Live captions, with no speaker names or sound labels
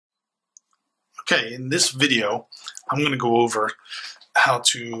Okay, in this video, I'm going to go over how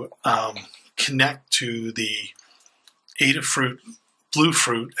to connect to the Adafruit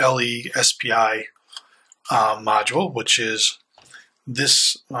BlueFruit LE SPI module, which is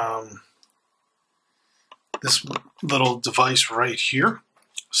this this little device right here,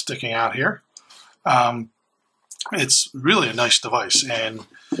 sticking out here. It's really a nice device, and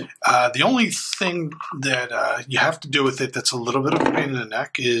the only thing that you have to do with it that's a little bit of a pain in the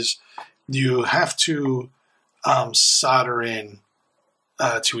neck is you have to solder in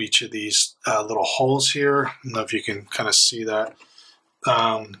to each of these little holes here. I don't know if you can kind of see that.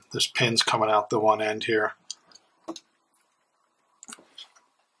 There's pins coming out the one end here.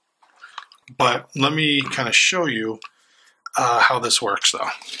 But let me kind of show you how this works though.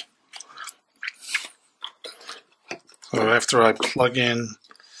 So after I plug in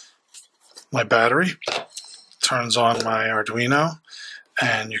my battery, turns on my Arduino,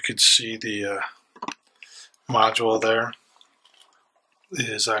 and you could see the module there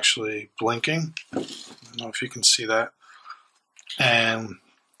is actually blinking. I don't know if you can see that. And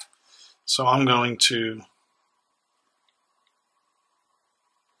so I'm going to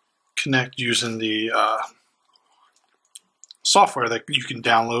connect using the software that you can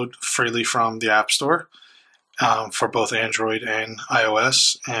download freely from the App Store for both Android and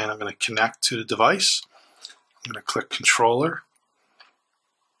iOS. And I'm going to connect to the device. I'm going to click controller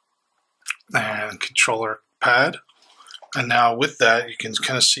and controller pad. And now with that, you can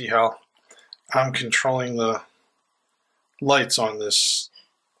kind of see how I'm controlling the lights on this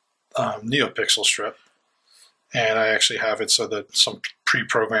NEOpixel strip. And I actually have it so that some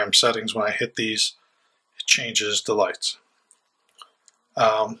pre-programmed settings, when I hit these, it changes the lights.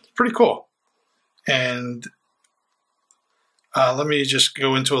 Pretty cool. And let me just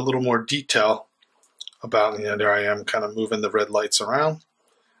go into a little more detail about, there I am kind of moving the red lights around.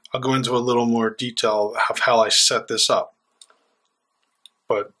 I'll go into a little more detail of how I set this up.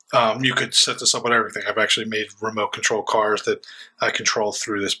 But you could set this up with everything. I've actually made remote control cars that I control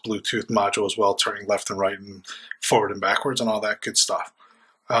through this Bluetooth module as well, turning left and right and forward and backwards and all that good stuff.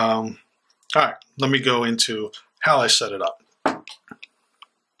 All right, let me go into how I set it up.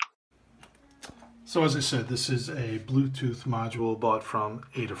 So as I said, this is a Bluetooth module bought from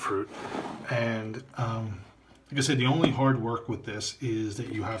Adafruit. And like I said, the only hard work with this is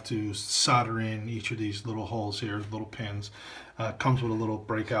that you have to solder in each of these little holes here, little pins. Comes with a little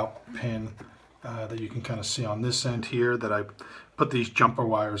breakout pin that you can kind of see on this end here that I put these jumper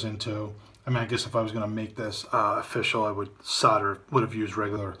wires into. I mean, I guess if I was going to make this official, I would have used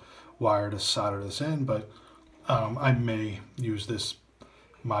regular wire to solder this in, but I may use this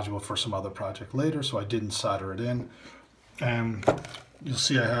module for some other project later, so I didn't solder it in. And you'll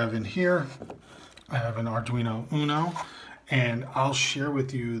see I have in here, I have an Arduino Uno, and I'll share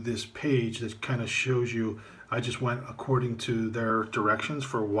with you this page that kind of shows you, I just went according to their directions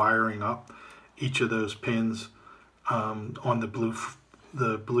for wiring up each of those pins on the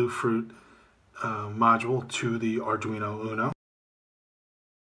BlueFruit module to the Arduino Uno.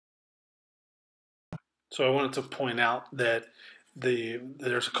 So I wanted to point out that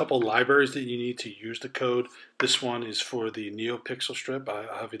there's a couple libraries that you need to use the code. This one is for the NEOpixel strip. I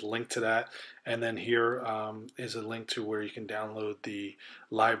have a link to that. And then here is a link to where you can download the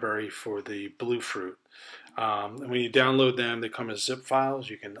library for the BlueFruit. And when you download them, they come as zip files.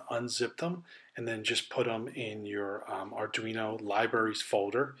 You can unzip them and then just put them in your Arduino libraries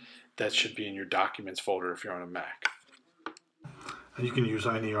folder. That should be in your documents folder if you're on a Mac. And you can use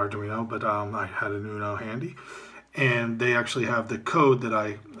any Arduino, but I had an Uno handy. And they actually have the code that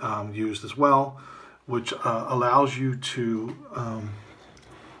I used as well, which allows you to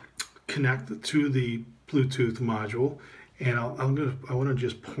connect to the Bluetooth module. And I want to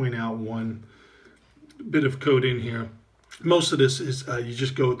just point out one bit of code in here. Most of this is you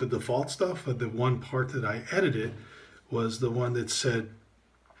just go with the default stuff. The one part that I edited was the one that said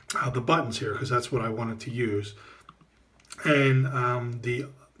the buttons here, because that's what I wanted to use. And the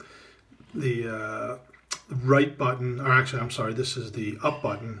right button, or actually, I'm sorry, this is the up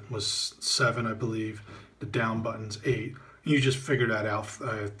button was 7, I believe. The down button's 8. You just figure that out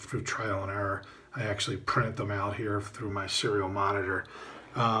through trial and error. I actually printed them out here through my serial monitor.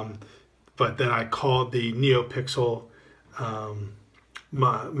 But then I called the NEOpixel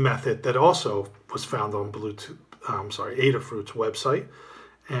method that also was found on Adafruit's website.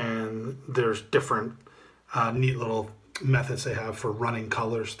 And there's different neat little methods they have for running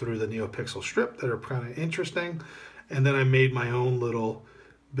colors through the NEOpixel strip that are kind of interesting. And then I made my own little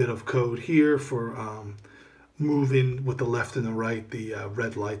bit of code here for moving with the left and the right the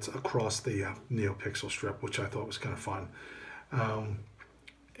red lights across the NEOpixel strip, which I thought was kind of fun.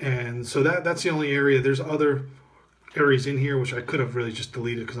 And so that's the only area. There's other areas in here which I could have really just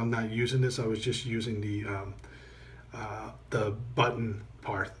deleted because I'm not using this. I was just using the button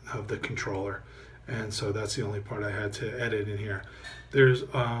part of the controller, and so that's the only part I had to edit in here. There's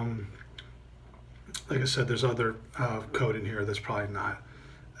like I said, there's other code in here that's probably not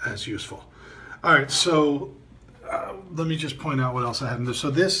as useful. All right, so let me just point out what else I have in there.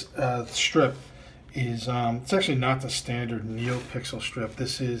 So this strip is it's actually not the standard NEOpixel strip.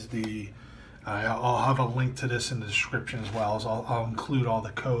 This is the I'll have a link to this in the description as well. As I'll include all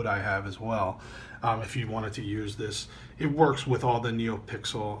the code I have as well. If you wanted to use this, it works with all the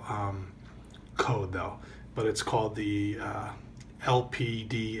NEOpixel code though, but it's called the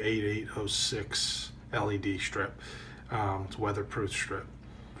LPD8806 LED strip. It's weatherproof strip.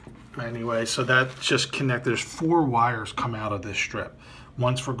 Anyway, so that just connect. There's 4 wires come out of this strip.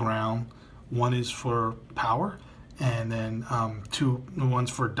 One's for ground, one is for power, and then one's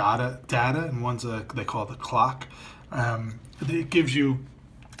for data, and one's they call it the clock. It gives you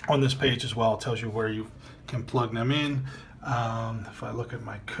on this page as well. It tells you where you can plug them in. If I look at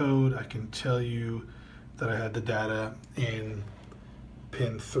my code, I can tell you that I had the data in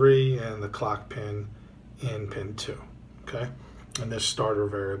pin 3 and the clock pin in pin 2. Okay, and this starter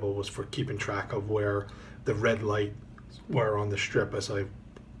variable was for keeping track of where the red light were on the strip as I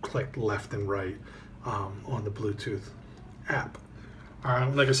clicked left and right on the Bluetooth app.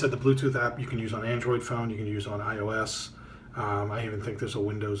 Like I said, the Bluetooth app you can use on Android phone, you can use on iOS. I even think there's a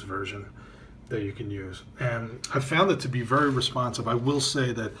Windows version that you can use, and I found it to be very responsive. I will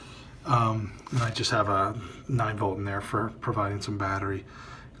say that I just have a 9-volt in there for providing some battery.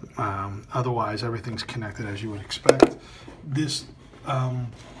 Otherwise, everything's connected as you would expect. This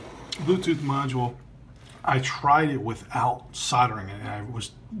Bluetooth module, I tried it without soldering it, and it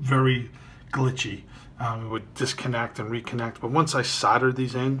was very glitchy. It would disconnect and reconnect, but once I soldered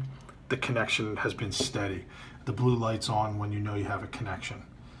these in, the connection has been steady. The blue light's on when you know you have a connection.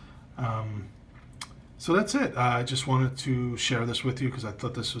 So that's it. I just wanted to share this with you because I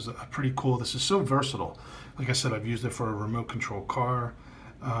thought this was pretty cool. This is so versatile. Like I said, I've used it for a remote control car.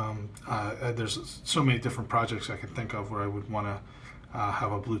 There's so many different projects I can think of where I would want to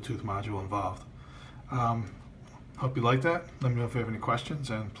have a Bluetooth module involved. Hope you like that. Let me know if you have any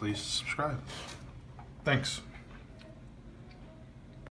questions, and please subscribe. Thanks.